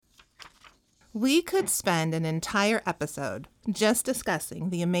We could spend an entire episode just discussing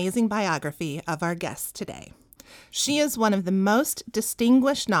the amazing biography of our guest today. She is one of the most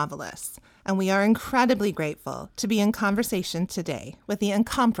distinguished novelists, and we are incredibly grateful to be in conversation today with the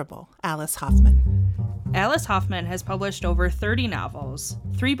incomparable Alice Hoffman. Alice Hoffman has published over 30 novels,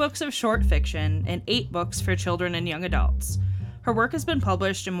 3 books of short fiction, and 8 books for children and young adults. Her work has been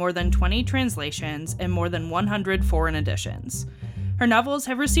published in more than 20 translations and more than 100 foreign editions. Her novels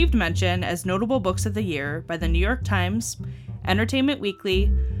have received mention as notable books of the year by the New York Times, Entertainment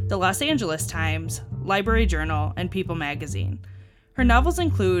Weekly, the Los Angeles Times, Library Journal, and People magazine. Her novels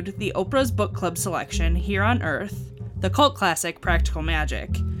include the Oprah's Book Club selection Here on Earth, the cult classic Practical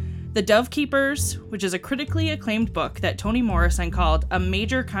Magic, The Dove Keepers, which is a critically acclaimed book that Toni Morrison called a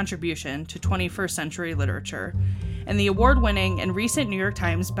major contribution to 21st century literature, and the award-winning and recent New York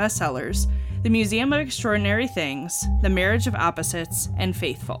Times bestsellers, The Museum of Extraordinary Things, The Marriage of Opposites, and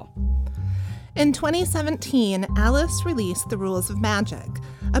Faithful. In 2017, Alice released The Rules of Magic,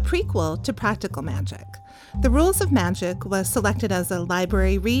 a prequel to Practical Magic. The Rules of Magic was selected as a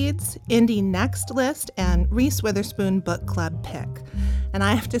Library Reads, Indie Next List, and Reese Witherspoon Book Club pick. And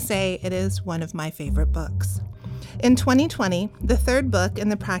I have to say, it is one of my favorite books. In 2020, the third book in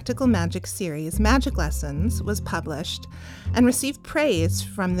the Practical Magic series, Magic Lessons, was published and received praise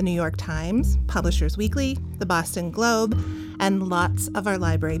from the New York Times, Publishers Weekly, the Boston Globe, and lots of our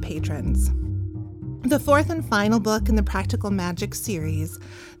library patrons. The fourth and final book in the Practical Magic series,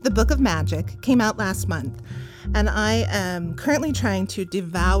 The Book of Magic, came out last month, and I am currently trying to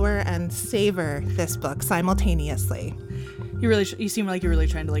devour and savor this book simultaneously. You seem like you're really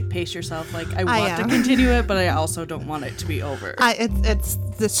trying to pace yourself. I want to continue it, but I also don't want it to be over. It's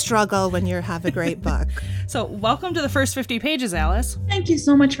the struggle when you have a great book. So welcome to the first 50 pages, Alice. Thank you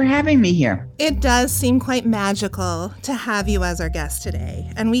so much for having me here. It does seem quite magical to have you as our guest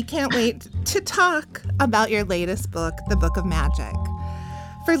today, and we can't wait to talk about your latest book, The Book of Magic.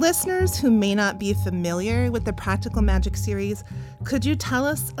 For listeners who may not be familiar with the Practical Magic series, could you tell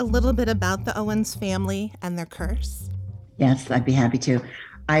us a little bit about the Owens family and their curse? Yes, I'd be happy to.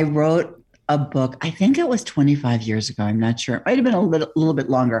 I wrote a book, I think it was 25 years ago, I'm not sure. It might have been a little bit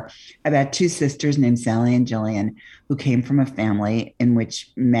longer, about 2 sisters named Sally and Jillian, who came from a family in which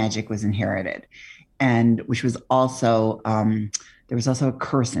magic was inherited, and which was also, there was also a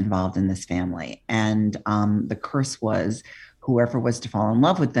curse involved in this family. And the curse was whoever was to fall in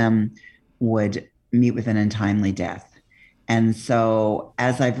love with them would meet with an untimely death. And so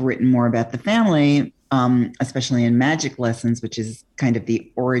as I've written more about the family, especially in Magic Lessons, which is kind of the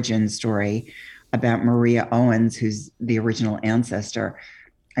origin story about Maria Owens, who's the original ancestor,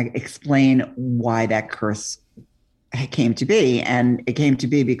 I explain why that curse came to be. And it came to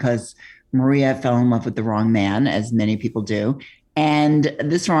be because Maria fell in love with the wrong man, as many people do. And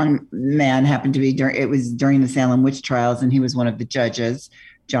this wrong man happened to be during the Salem witch trials, and he was one of the judges,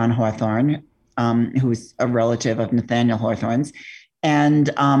 John Hawthorne, who was a relative of Nathaniel Hawthorne's.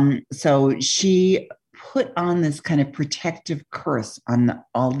 And so she put on this kind of protective curse on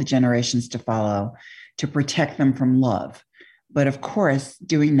all the generations to follow to protect them from love. But of course,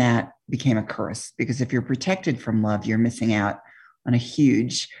 doing that became a curse, because if you're protected from love, you're missing out on a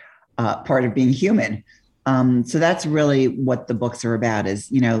huge part of being human. So that's really what the books are about, is,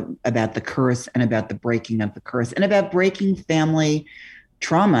 about the curse and about the breaking of the curse and about breaking family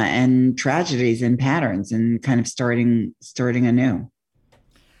trauma and tragedies and patterns and kind of starting anew.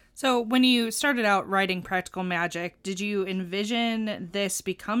 So when you started out writing Practical Magic, did you envision this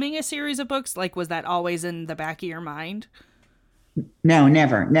becoming a series of books? Was that always in the back of your mind? No,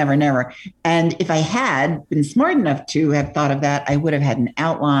 never. And if I had been smart enough to have thought of that, I would have had an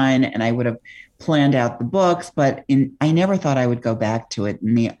outline and I would have planned out the books, but I never thought I would go back to it.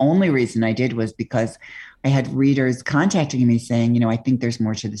 And the only reason I did was because I had readers contacting me saying, I think there's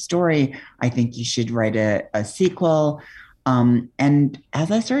more to the story. I think you should write a sequel. And as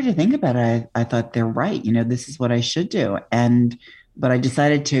I started to think about it, I thought they're right. This is what I should do. But I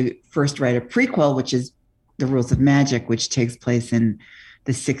decided to first write a prequel, which is The Rules of Magic, which takes place in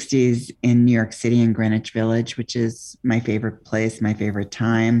the 60s in New York City in Greenwich Village, which is my favorite place, my favorite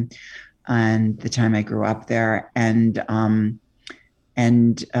time, and the time I grew up there.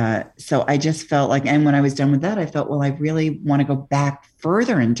 So I just felt like, and when I was done with that, I felt, well, I really want to go back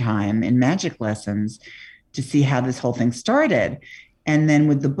further in time in Magic Lessons to see how this whole thing started. And then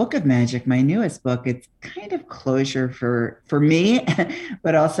with the Book of Magic, my newest book, it's kind of closure for me,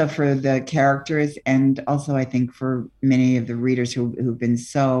 but also for the characters. And also, I think, for many of the readers who've been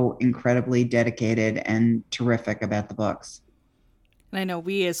so incredibly dedicated and terrific about the books. And I know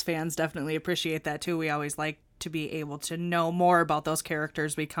we as fans definitely appreciate that too. We always like to be able to know more about those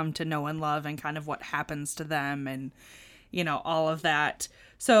characters we come to know and love and kind of what happens to them and, you know, all of that.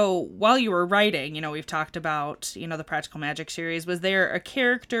 So while you were writing, you know, we've talked about, you know, the Practical Magic series. Was there a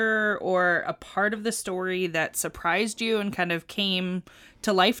character or a part of the story that surprised you and kind of came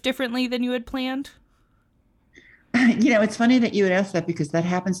to life differently than you had planned? You know, it's funny that you would ask that because that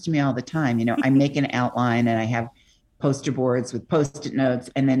happens to me all the time. You know, I make an outline and I have poster boards with post-it notes,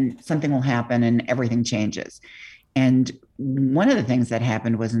 and then something will happen and everything changes. And one of the things that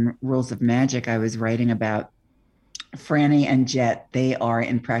happened was in Rules of Magic, I was writing about Franny and Jet. They are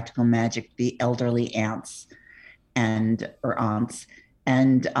in Practical Magic the elderly aunts or aunts,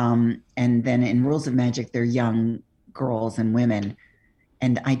 and then in Rules of Magic they're young girls and women.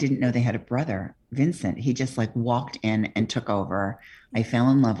 And I didn't know they had a brother, Vincent. He just like walked in and took over. I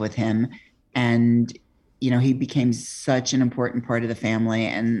fell in love with him, and you know, he became such an important part of the family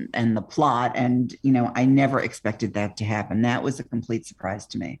and the plot. And you know, I never expected that to happen. That was a complete surprise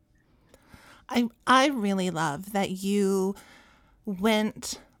to me. I really love that you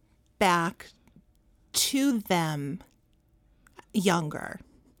went back to them younger,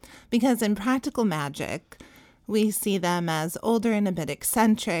 because in Practical Magic, we see them as older and a bit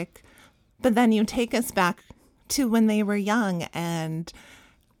eccentric, but then you take us back to when they were young, and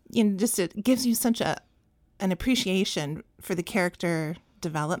you know, just it gives you such an appreciation for the character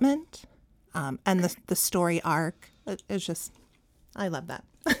development and the story arc. It's just, I love that.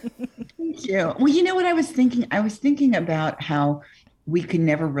 Thank you. Well, you know what I was thinking? I was thinking about how we could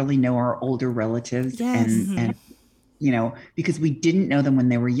never really know our older relatives, yes. and you know, because we didn't know them when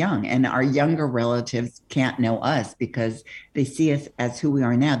they were young, and our younger relatives can't know us because they see us as who we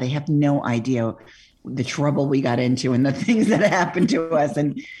are now. They have no idea the trouble we got into and the things that happened to us.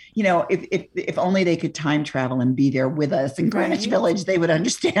 And, you know, if only they could time travel and be there with us in Greenwich Village, they would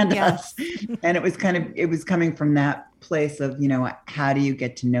understand us. And it was coming from that place of, you know, how do you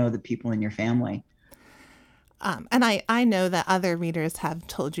get to know the people in your family? And I know that other readers have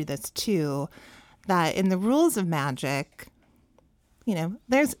told you this too, that in the Rules of Magic, you know,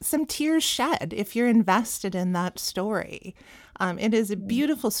 there's some tears shed if you're invested in that story. It is a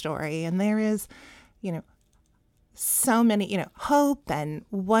beautiful story, and there is, you know, so many, you know, hope and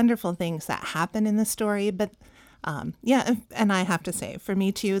wonderful things that happen in the story. But yeah, and I have to say, for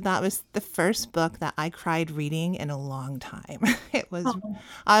me too, that was the first book that I cried reading in a long time.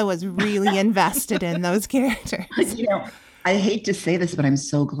 I was really invested in those characters. You know, I hate to say this, but I'm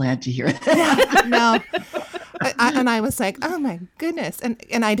so glad to hear that. No. And I was like, oh my goodness.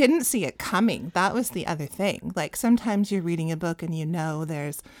 And I didn't see it coming. That was the other thing. Like sometimes you're reading a book and you know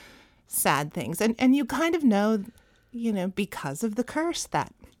there's sad things. And you kind of know, you know, because of the curse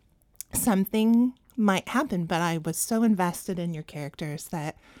that something might happen. But I was so invested in your characters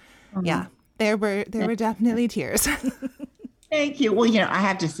that, yeah, there were definitely tears. Thank you. Well, you know, I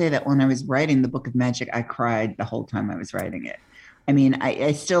have to say that when I was writing the Book of Magic, I cried the whole time I was writing it. I mean,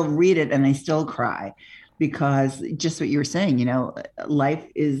 I still read it and I still cry because just what you were saying, you know, life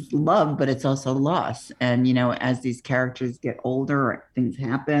is love, but it's also loss. And, you know, as these characters get older, things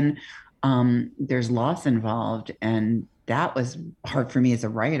happen, there's loss involved. And that was hard for me as a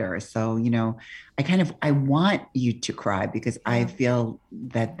writer. So, you know, I want you to cry because I feel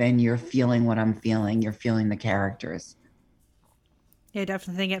that then you're feeling what I'm feeling. You're feeling the characters. Yeah, I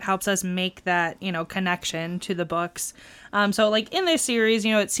definitely think it helps us make that, you know, connection to the books. So like in this series,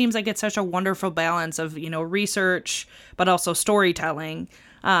 you know, it seems like it's such a wonderful balance of, you know, research, but also storytelling.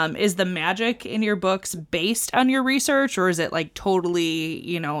 Is the magic in your books based on your research, or is it like totally,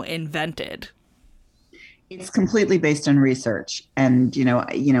 you know, invented? It's completely based on research, and you know,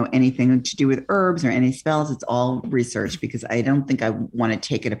 anything to do with herbs or any spells, it's all research because I don't think I want to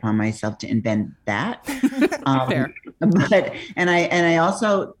take it upon myself to invent that. Fair. But I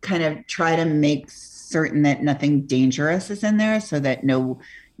also kind of try to make certain that nothing dangerous is in there, so that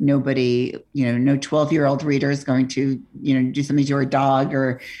nobody, you know, no 12-year-old reader is going to, you know, do something to your dog,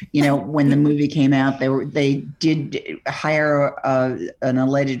 or, you know, when the movie came out, they did hire an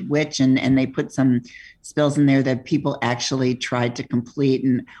alleged witch, and they put some spells in there that people actually tried to complete.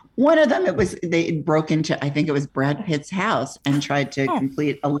 And one of them, they broke into, I think it was Brad Pitt's house and tried to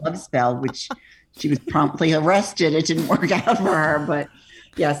complete a love spell, which she was promptly arrested. It didn't work out for her, but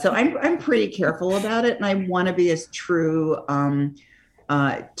yeah, so I'm pretty careful about it. And I want to be as true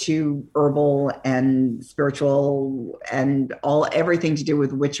to herbal and spiritual and everything to do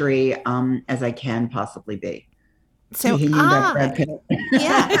with witchery as I can possibly be. So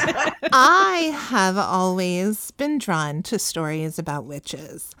I have always been drawn to stories about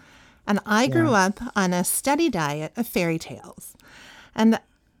witches. And I grew up on a steady diet of fairy tales. And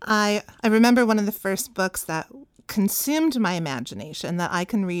I remember one of the first books that consumed my imagination that I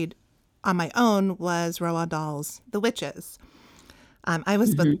can read on my own was Roald Dahl's The Witches. I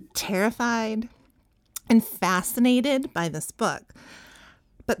was both terrified and fascinated by this book.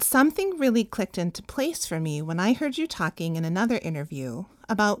 But something really clicked into place for me when I heard you talking in another interview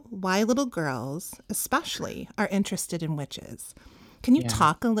about why little girls, especially, are interested in witches. Can you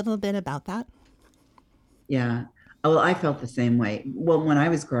talk a little bit about that? Yeah. Well, I felt the same way. Well, when I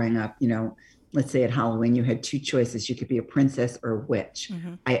was growing up, let's say at Halloween, you had two choices. You could be a princess or a witch.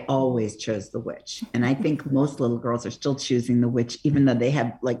 I always chose the witch. And I think most little girls are still choosing the witch, even though they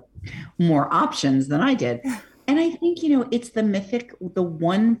have like more options than I did. And I think, it's the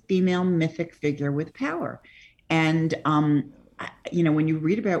one female mythic figure with power. And, when you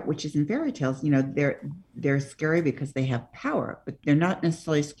read about witches and fairy tales, they're scary because they have power, but they're not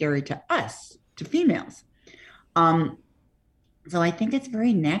necessarily scary to us, to females. So I think it's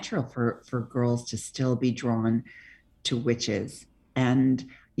very natural for girls to still be drawn to witches. And,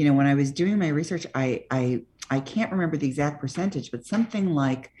 when I was doing my research, I can't remember the exact percentage, but something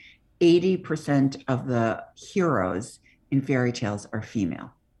like 80% of the heroes in fairy tales are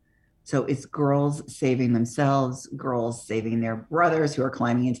female. So it's girls saving themselves, girls saving their brothers who are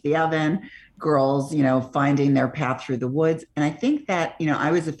climbing into the oven, girls, finding their path through the woods. And I think that,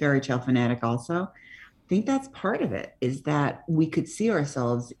 I was a fairy tale fanatic also. I think that's part of it, is that we could see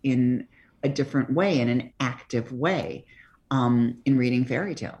ourselves in a different way, in an active way, in reading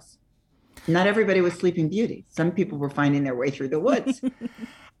fairy tales. Not everybody was Sleeping Beauty. Some people were finding their way through the woods.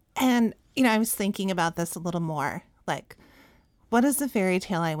 And, I was thinking about this a little more, like, what is the fairy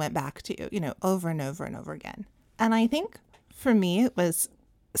tale I went back to, over and over and over again? And I think for me, it was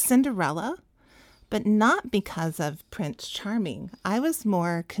Cinderella, but not because of Prince Charming. I was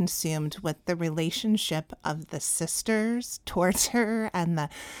more consumed with the relationship of the sisters towards her and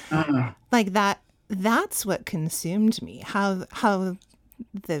like that. That's what consumed me, how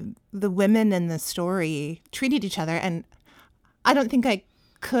the women in the story treated each other. And I don't think I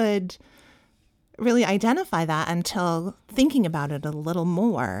could really identify that until thinking about it a little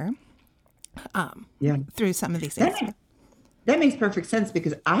more through some of these things. That makes perfect sense,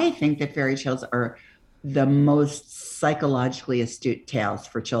 because I think that fairy tales are the most psychologically astute tales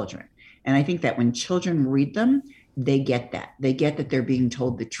for children. And I think that when children read them, they get that. They get that they're being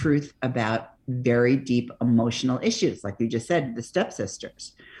told the truth about very deep emotional issues. Like you just said, the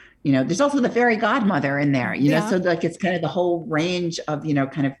stepsisters. There's also the fairy godmother in there, so like it's kind of the whole range of,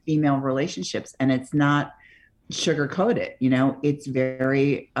 kind of female relationships, and it's not sugar coated, it's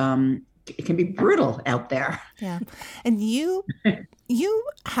very, it can be brutal out there. Yeah. And you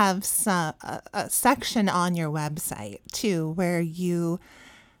have a section on your website too, where you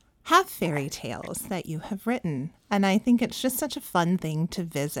have fairy tales that you have written. And I think it's just such a fun thing to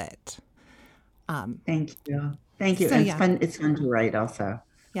visit. Thank you. So, it's fun to write also.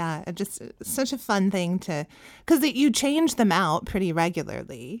 Yeah, just such a fun thing because you change them out pretty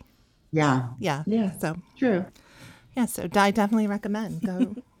regularly. Yeah. So true. Yeah, so I definitely recommend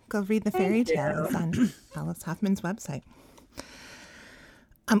go read the fairy tales on Alice Hoffman's website.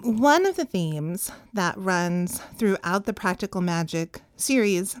 One of the themes that runs throughout the Practical Magic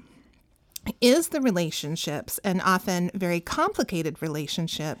series is the relationships, and often very complicated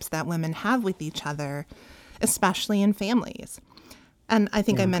relationships, that women have with each other, especially in families. And I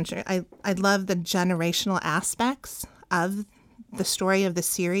think I mentioned, I love the generational aspects of the story of the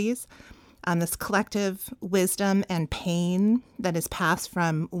series, this collective wisdom and pain that is passed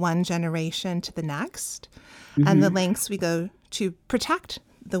from one generation to the next, and the lengths we go to protect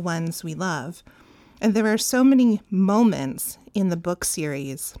the ones we love. And there are so many moments in the book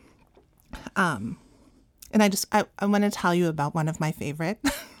series. And I want to tell you about one of my favorite.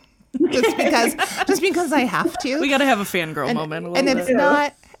 just because I have to. We got to have a fangirl moment.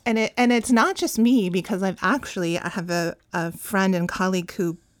 It's not just me, because I have a friend and colleague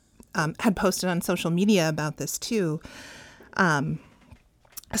who had posted on social media about this too.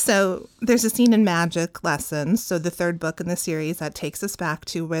 So there's a scene in Magic Lessons, so the third book in the series, that takes us back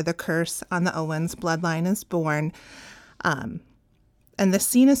to where the curse on the Owens bloodline is born. And the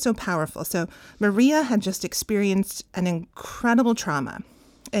scene is so powerful. So Maria had just experienced an incredible trauma,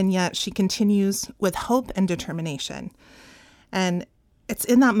 and yet she continues with hope and determination. And it's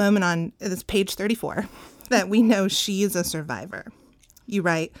in that moment on this page 34 that we know she is a survivor. You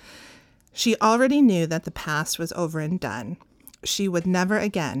write, she already knew that the past was over and done. She would never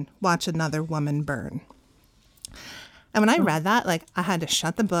again watch another woman burn. And when I read that, I had to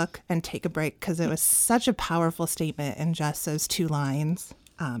shut the book and take a break, because it was such a powerful statement in just those two lines.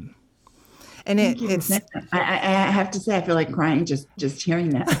 And Thank you for it's saying that. I have to say, I feel like crying just hearing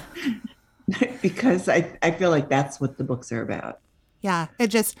that because I feel like that's what the books are about. yeah, it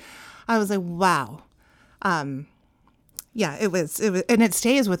just I was like, wow. Um, yeah, it was, and it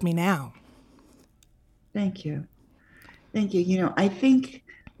stays with me now. Thank you. Thank you. I think,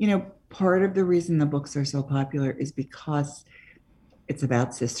 part of the reason the books are so popular is because it's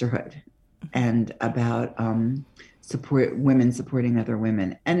about sisterhood and about support women supporting other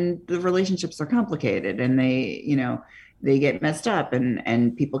women. And the relationships are complicated and they get messed up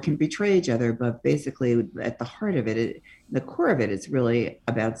and people can betray each other. But basically at the heart of it, the core of it is really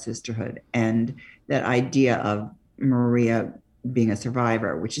about sisterhood and that idea of Maria being a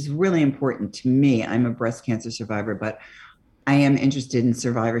survivor, which is really important to me. I'm a breast cancer survivor, but I am interested in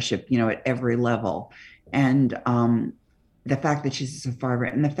survivorship, at every level. And the fact that she's a survivor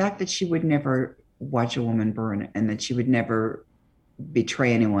and the fact that she would never watch a woman burn and that she would never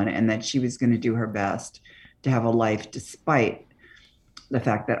betray anyone and that she was going to do her best to have a life despite the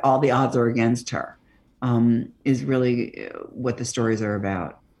fact that all the odds are against her, is really what the stories are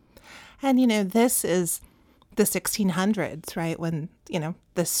about. And this is the 1600s, right? When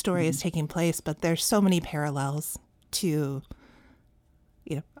this story is taking place, but there's so many parallels to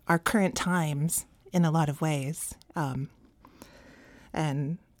our current times in a lot of ways.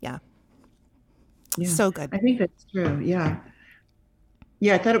 And Yeah, so good. I think that's true. Yeah.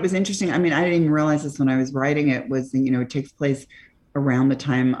 Yeah, I thought it was interesting. I mean, I didn't even realize this when I was writing it was, it takes place around the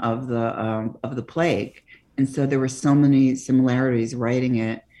time of the plague. And so there were so many similarities writing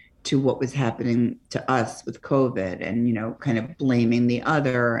it to what was happening to us with COVID and, kind of blaming the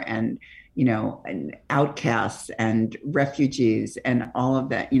other and outcasts and refugees and all of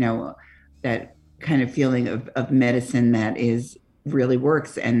that, that kind of feeling of medicine that is really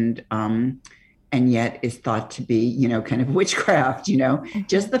works and yet is thought to be, kind of witchcraft,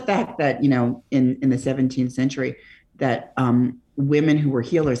 just the fact that, in the 17th century that women who were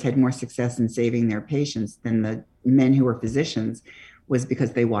healers had more success in saving their patients than the men who were physicians was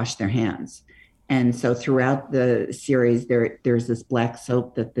because they washed their hands. And so throughout the series, there's this black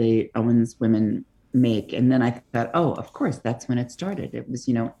soap that the Owens women make. And then I thought, oh, of course, that's when it started. It was,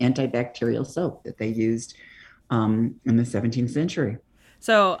 antibacterial soap that they used in the 17th century.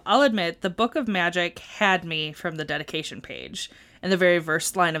 So I'll admit, the Book of Magic had me from the dedication page and the very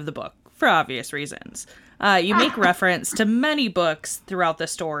first line of the book, for obvious reasons. You make reference to many books throughout the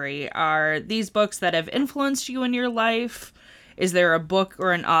story. Are these books that have influenced you in your life? Is there a book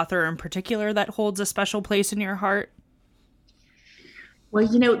or an author in particular that holds a special place in your heart? Well,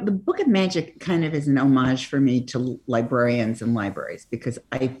 the Book of Magic kind of is an homage for me to librarians and libraries because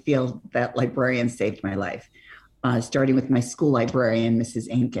I feel that librarians saved my life, starting with my school librarian, Mrs.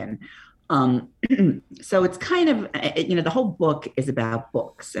 Ainken. So it's kind of, the whole book is about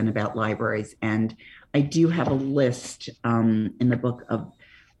books and about libraries. And I do have a list in the book of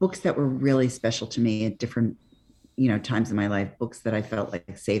books that were really special to me at different times in my life, books that I felt like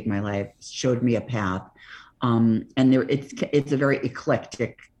saved my life, showed me a path. And it's a very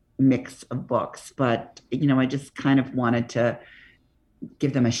eclectic mix of books, but, I just kind of wanted to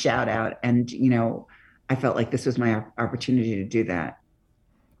give them a shout out. And, I felt like this was my opportunity to do that.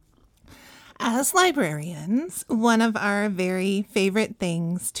 As librarians, one of our very favorite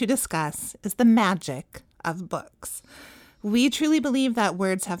things to discuss is the magic of books. We truly believe that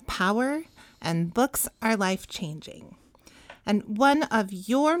words have power and books are life-changing. And one of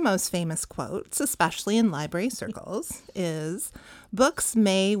your most famous quotes, especially in library circles, is, "Books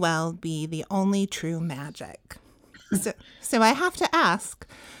may well be the only true magic." So I have to ask,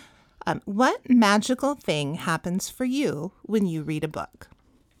 what magical thing happens for you when you read a book?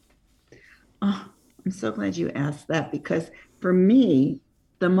 Oh, I'm so glad you asked that because for me,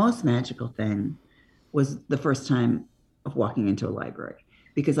 the most magical thing was the first time of walking into a library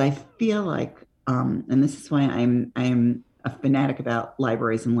because I feel like, and this is why I'm a fanatic about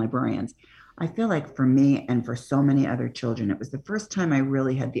libraries and librarians. I feel like for me and for so many other children, it was the first time I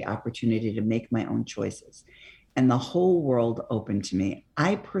really had the opportunity to make my own choices. And the whole world opened to me.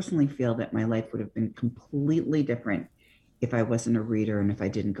 I personally feel that my life would have been completely different if I wasn't a reader and if I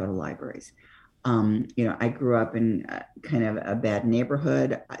didn't go to libraries. I grew up in kind of a bad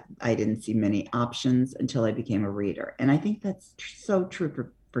neighborhood. I didn't see many options until I became a reader. And I think that's so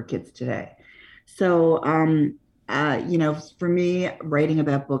true for kids today. So, for me, writing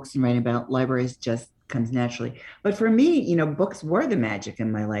about books and writing about libraries just comes naturally. But for me, books were the magic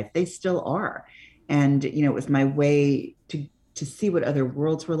in my life. They still are. And, it was my way to see what other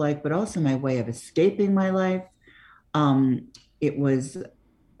worlds were like, but also my way of escaping my life. It was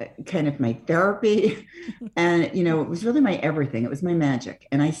kind of my therapy. And, it was really my everything. It was my magic.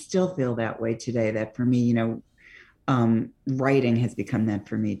 And I still feel that way today, that for me, writing has become that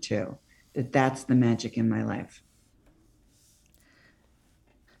for me too, that's the magic in my life.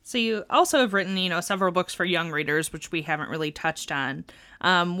 So you also have written, several books for young readers, which we haven't really touched on.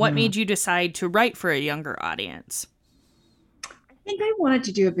 What made you decide to write for a younger audience? I think I wanted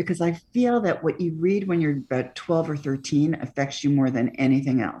to do it because I feel that what you read when you're about 12 or 13 affects you more than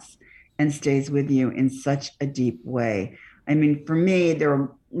anything else and stays with you in such a deep way. I mean, for me, there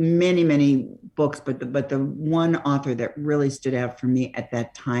are many, many books, but the one author that really stood out for me at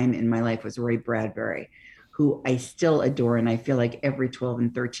that time in my life was Ray Bradbury, who I still adore. And I feel like every 12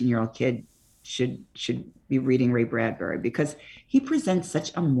 and 13-year-old kid should be reading Ray Bradbury, because he presents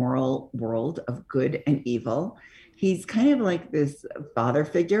such a moral world of good and evil. He's kind of like this father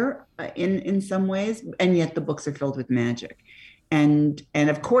figure in some ways, and yet the books are filled with magic. And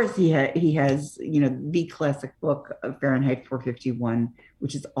of course he has the classic book of Fahrenheit 451,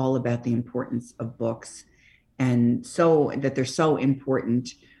 which is all about the importance of books, and so that they're so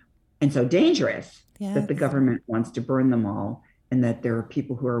important and so dangerous. Yes. That the government wants to burn them all, and that there are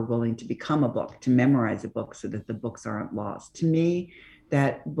people who are willing to become a book, to memorize a book so that the books aren't lost. To me,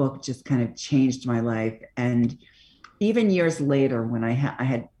 that book just kind of changed my life. And even years later, when I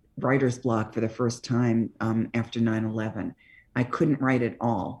had writer's block for the first time after 9/11, I couldn't write at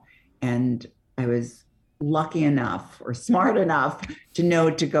all. And I was lucky enough or smart enough to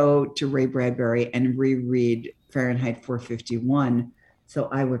know to go to Ray Bradbury and reread Fahrenheit 451, so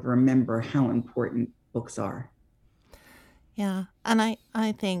I would remember how important books are. Yeah. And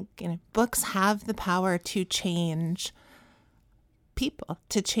I think books have the power to change people,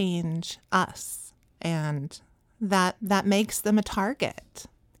 to change us. And that makes them a target.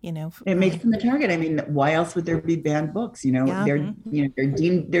 It makes them a target. I mean, why else would there be banned books? Yeah.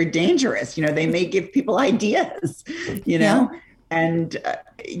 They're dangerous. They may give people ideas, Yeah. And,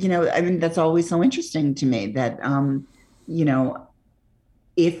 I mean, that's always so interesting to me that,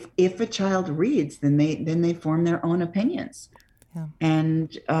 if a child reads, then they form their own opinions. Yeah.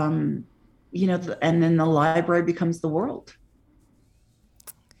 And, and then the library becomes the world.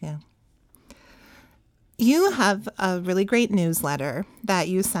 Yeah. You have a really great newsletter that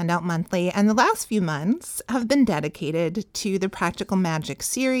you send out monthly, and the last few months have been dedicated to the Practical Magic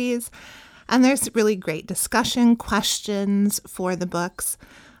series. And there's really great discussion questions for the books.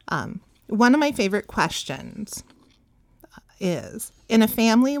 One of my favorite questions is, in a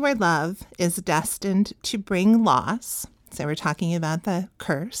family where love is destined to bring loss, so we're talking about the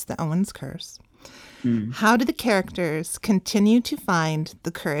curse, the Owen's curse, how do the characters continue to find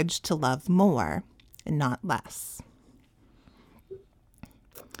the courage to love more and not less?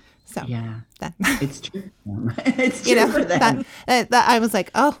 So yeah, that, it's true. It's true for them. That I was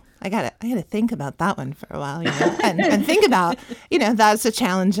like, oh, I gotta think about that one for a while, and think about, that's a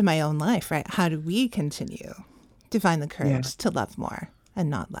challenge in my own life, right? How do we continue to find the courage to love more and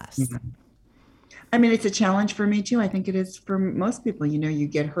not less? Yeah. I mean, it's a challenge for me too. I think it is for most people. You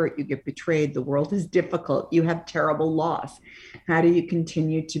get hurt, you get betrayed. The world is difficult. You have terrible loss. How do you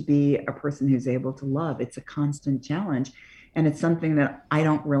continue to be a person who's able to love? It's a constant challenge. And it's something that I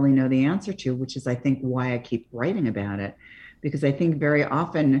don't really know the answer to, which is, I think, why I keep writing about it. Because I think very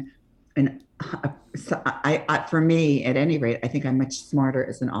often, for me, at any rate, I think I'm much smarter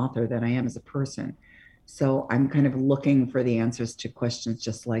as an author than I am as a person. So I'm kind of looking for the answers to questions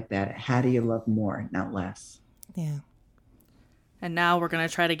just like that. How do you love more, not less? Yeah. And now we're going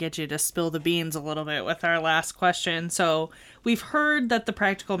to try to get you to spill the beans a little bit with our last question. So we've heard that the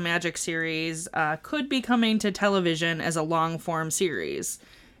Practical Magic series could be coming to television as a long-form series.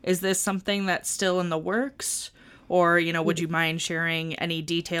 Is this something that's still in the works? Or, would you mind sharing any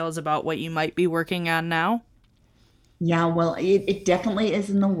details about what you might be working on now? Yeah, well, it definitely is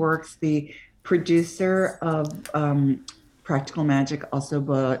in the works. The producer of Practical Magic also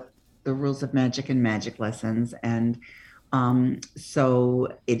bought The Rules of Magic and Magic Lessons. And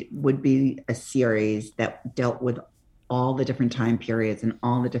so it would be a series that dealt with all the different time periods and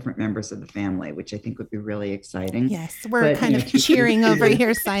all the different members of the family, which I think would be really exciting. Yes, we're kind of cheering over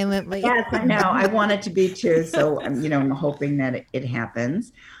here silently. Yes, I know. I want it to be too. So, I'm hoping that it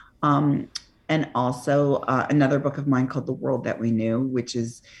happens. And also another book of mine called The World That We Knew, which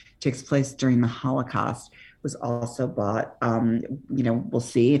takes place during the Holocaust, was also bought. We'll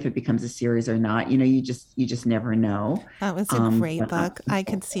see if it becomes a series or not. You just never know. That was a great book. I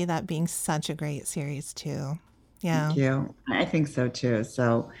could see that being such a great series too. Yeah. Thank you. I think so too.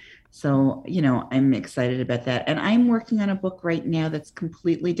 So, I'm excited about that. And I'm working on a book right now that's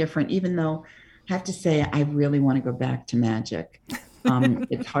completely different, even though I have to say I really want to go back to magic.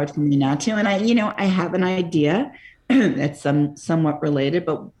 It's hard for me not to. And I have an idea that's somewhat related,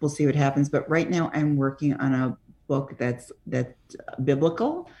 but we'll see what happens. But right now I'm working on a book that's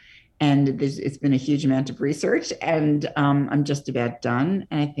biblical, and it's been a huge amount of research, and I'm just about done.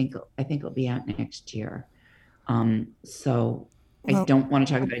 And I think it'll be out next year. So I don't want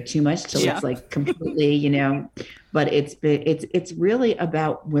to talk about it too much till it's like completely, but it's really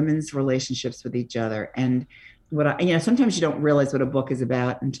about women's relationships with each other. And sometimes you don't realize what a book is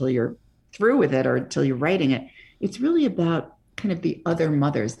about until you're through with it or until you're writing it. It's really about kind of the other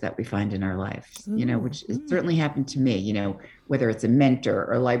mothers that we find in our lives, which has certainly happened to me, whether it's a mentor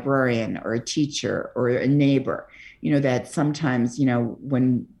or a librarian or a teacher or a neighbor, that sometimes,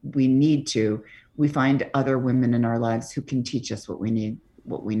 when we need to, we find other women in our lives who can teach us what we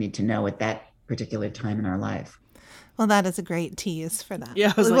need to know at that particular time in our life. Well, that is a great tease for that.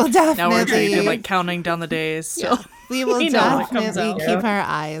 Yeah, we'll definitely. Now we're trying to like counting down the days. So we will definitely keep our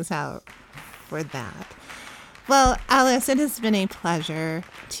eyes out for that. Well, Alice, it has been a pleasure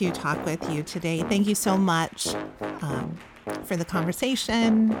to talk with you today. Thank you so much for the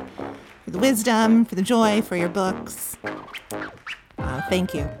conversation, for the wisdom, for the joy, for your books.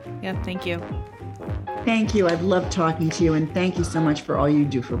 Thank you. Yeah, thank you. Thank you. I've loved talking to you, and thank you so much for all you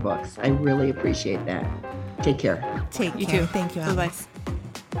do for books. I really appreciate that. Take care. Take care. Thank you, Alice. Bye-bye.